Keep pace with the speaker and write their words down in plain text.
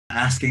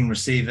asking,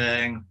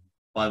 receiving.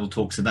 Bible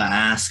talks about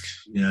ask,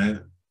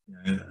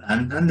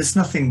 and there's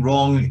nothing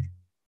wrong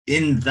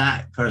in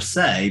that per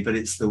se, but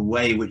it's the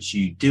way which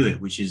you do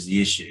it, which is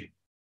the issue.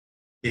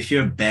 If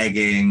you're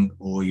begging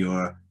or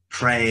you're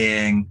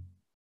praying,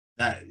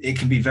 that it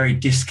can be very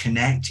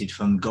disconnected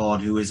from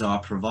God, who is our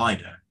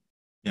provider.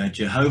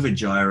 Jehovah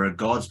Jireh,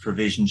 God's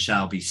provision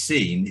shall be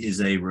seen, is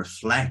a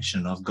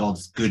reflection of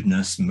God's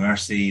goodness,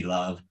 mercy,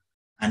 love,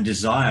 and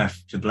desire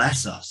to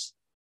bless us.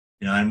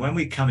 And when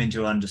we come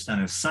into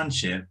understanding of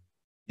sonship,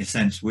 in a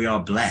sense, we are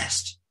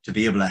blessed to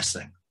be a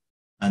blessing.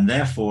 And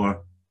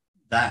therefore,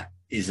 that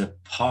is a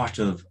part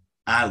of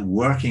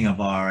outworking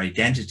of our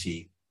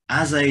identity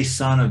as a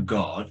son of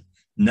God,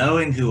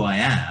 knowing who I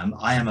am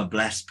a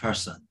blessed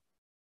person.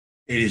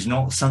 It is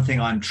not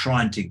something I'm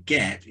trying to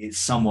get, it's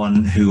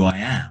someone who I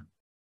am.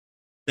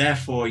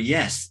 Therefore,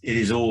 yes, it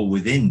is all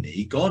within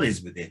me. God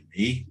is within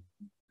me.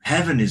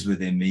 Heaven is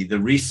within me. The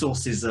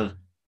resources of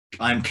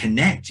I'm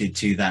connected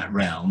to that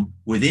realm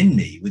within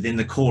me, within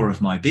the core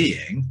of my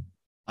being.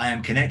 I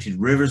am connected.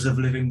 Rivers of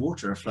living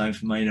water are flowing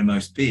from my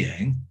innermost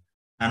being,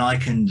 and I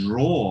can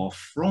draw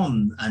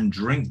from and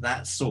drink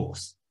that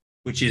source,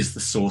 which is the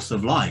source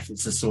of life.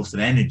 It's a source of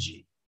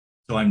energy.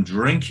 So I'm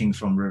drinking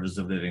from rivers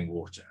of living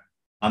water.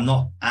 I'm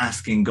not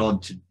asking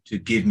God to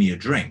give me a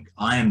drink.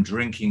 I am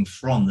drinking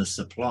from the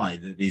supply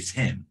that is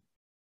him,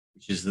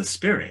 which is the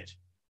Spirit,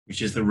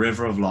 which is the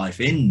river of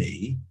life in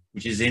me,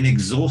 which is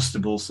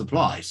inexhaustible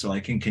supply. So I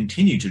can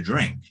continue to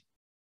drink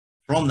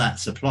from that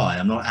supply.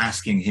 I'm not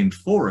asking him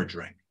for a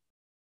drink.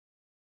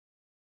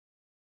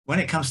 When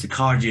it comes to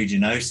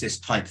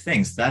cardiogenosis type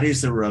things, that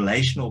is a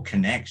relational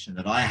connection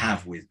that I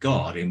have with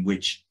God, in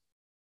which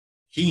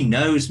he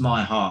knows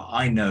my heart,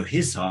 I know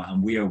his heart,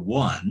 and we are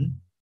one.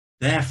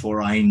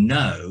 Therefore, I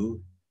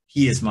know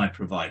he is my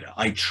provider.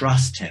 I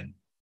trust him.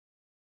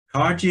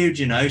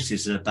 Cardiogenosis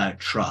is about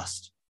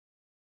trust.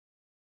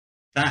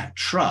 That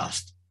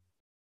trust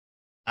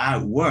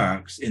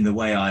outworks in the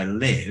way I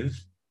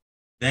live.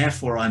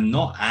 Therefore, I'm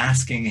not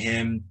asking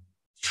him,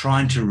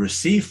 trying to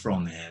receive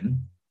from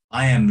him.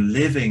 I am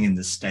living in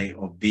the state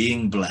of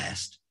being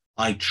blessed.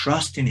 I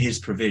trust in his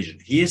provision.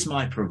 He is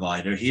my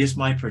provider. He is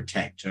my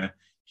protector.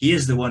 He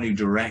is the one who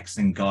directs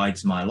and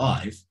guides my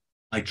life.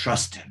 I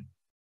trust him.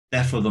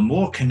 Therefore, the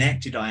more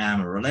connected I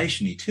am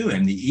relationally to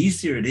him, the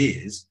easier it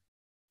is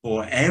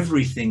for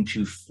everything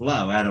to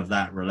flow out of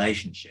that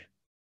relationship.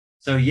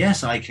 So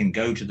yes, I can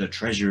go to the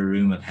treasury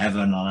room of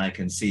heaven and I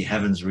can see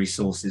heaven's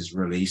resources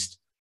released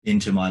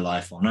into my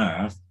life on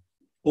earth,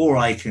 or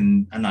I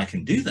can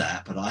do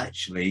that, but I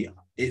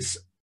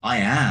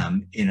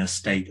am in a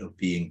state of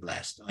being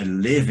blessed. I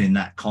live in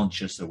that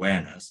conscious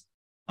awareness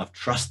of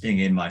trusting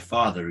in my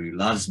Father who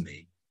loves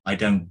me. I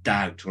don't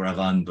doubt or have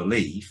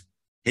unbelief.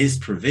 His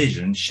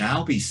provision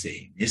shall be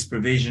seen. His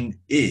provision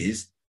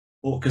is,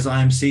 because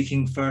I am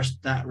seeking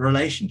first that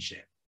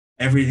relationship.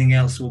 Everything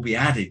else will be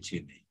added to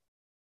me.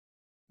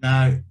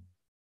 Now,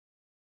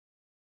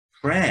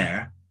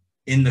 prayer,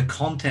 in the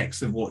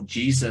context of what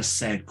Jesus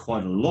said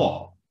quite a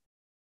lot,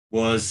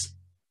 was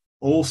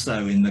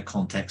also in the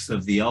context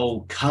of the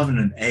old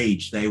covenant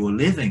age they were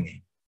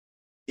living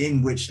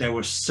in which there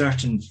were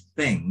certain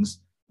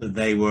things that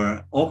they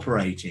were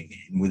operating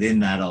in within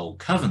that old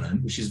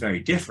covenant, which is very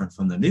different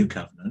from the new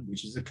covenant,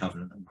 which is a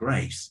covenant of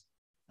grace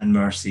and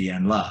mercy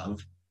and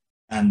love.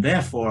 And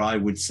therefore, I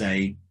would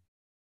say,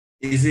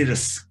 is it a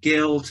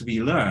skill to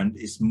be learned?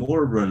 It's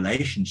more a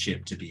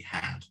relationship to be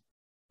had.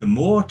 The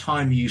more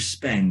time you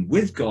spend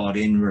with God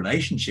in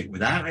relationship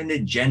without an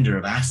agenda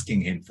of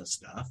asking him for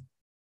stuff,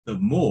 the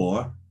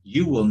more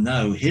you will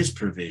know his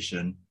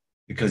provision,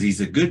 because he's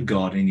a good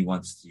God and he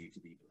wants you to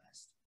be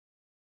blessed.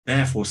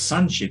 Therefore,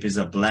 sonship is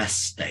a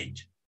blessed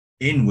state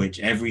in which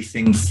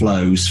everything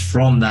flows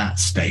from that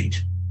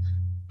state,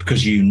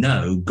 because you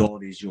know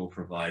God is your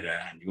provider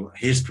and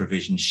his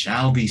provision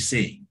shall be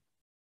seen.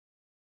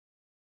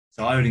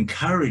 So I would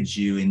encourage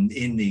you in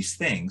these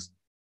things,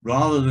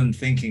 rather than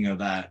thinking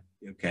about,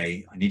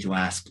 okay, I need to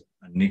ask,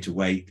 I need to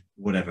wait,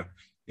 whatever,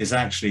 is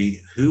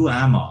actually, who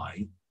am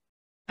I?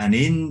 And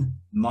in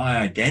my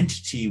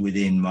identity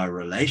within my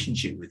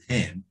relationship with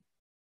him,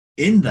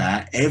 in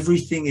that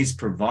everything is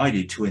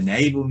provided to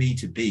enable me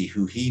to be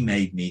who he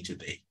made me to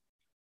be.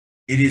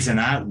 It is an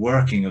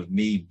outworking of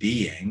me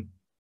being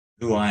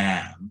who I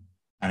am,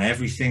 and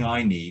everything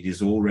I need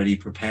is already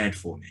prepared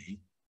for me.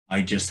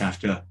 I just have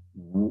to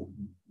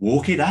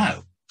walk it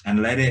out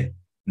and let it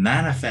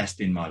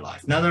manifest in my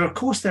life. Now, of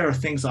course, there are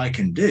things I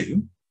can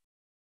do.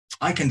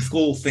 I can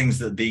call things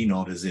that be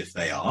not as if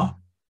they are.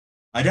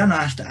 I don't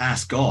have to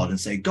ask God and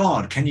say,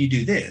 God, can you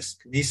do this?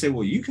 And he say,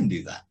 well, you can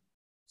do that.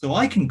 So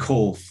I can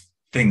call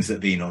things that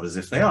be not as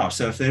if they are.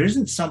 So if there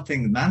isn't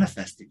something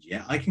manifested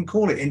yet, I can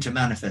call it into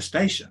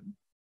manifestation.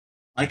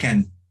 I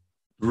can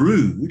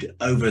brood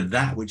over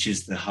that which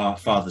is the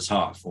Father's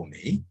heart for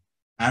me,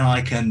 and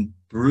I can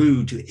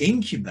brood to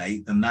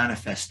incubate the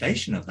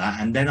manifestation of that,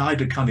 and then I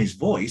become his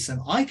voice,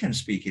 and I can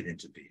speak it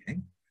into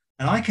being,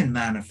 and I can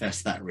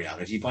manifest that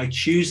reality by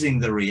choosing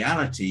the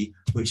reality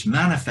which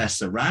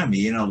manifests around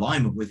me in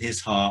alignment with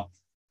his heart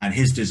and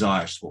his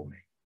desires for me.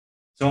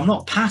 So I'm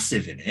not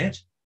passive in it.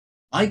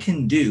 I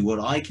can do what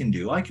I can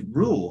do. I can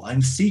rule.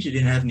 I'm seated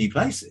in heavenly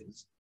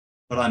places,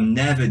 but I'm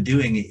never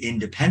doing it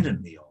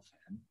independently of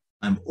him.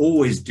 I'm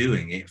always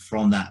doing it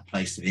from that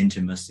place of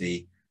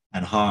intimacy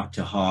and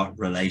heart-to-heart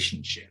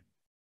relationship.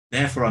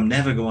 Therefore, I'm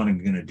never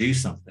going to do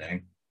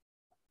something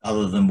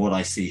other than what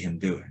I see him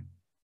doing.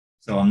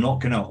 So I'm not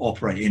going to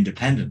operate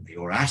independently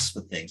or ask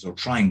for things or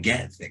try and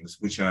get things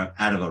which are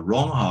out of a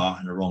wrong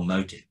heart and a wrong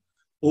motive.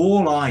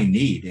 All I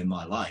need in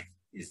my life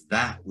is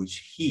that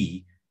which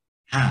he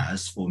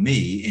has for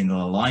me in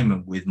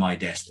alignment with my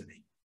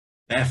destiny.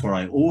 Therefore,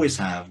 I always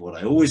have what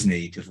I always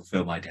need to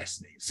fulfill my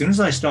destiny. As soon as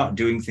I start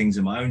doing things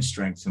in my own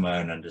strength and my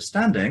own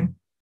understanding,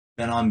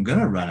 then I'm going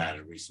to run out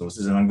of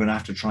resources and I'm going to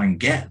have to try and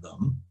get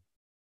them.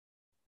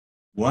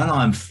 When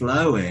I'm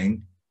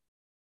flowing,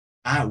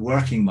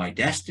 outworking my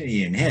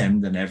destiny in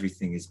him, then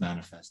everything is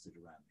manifested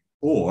around me.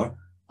 Or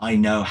I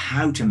know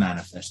how to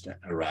manifest it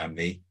around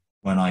me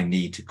when I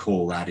need to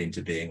call that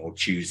into being or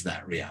choose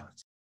that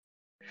reality.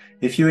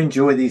 If you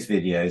enjoy these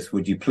videos,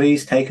 would you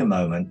please take a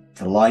moment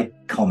to like,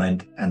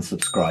 comment, and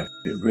subscribe?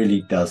 It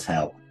really does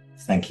help.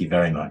 Thank you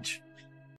very much.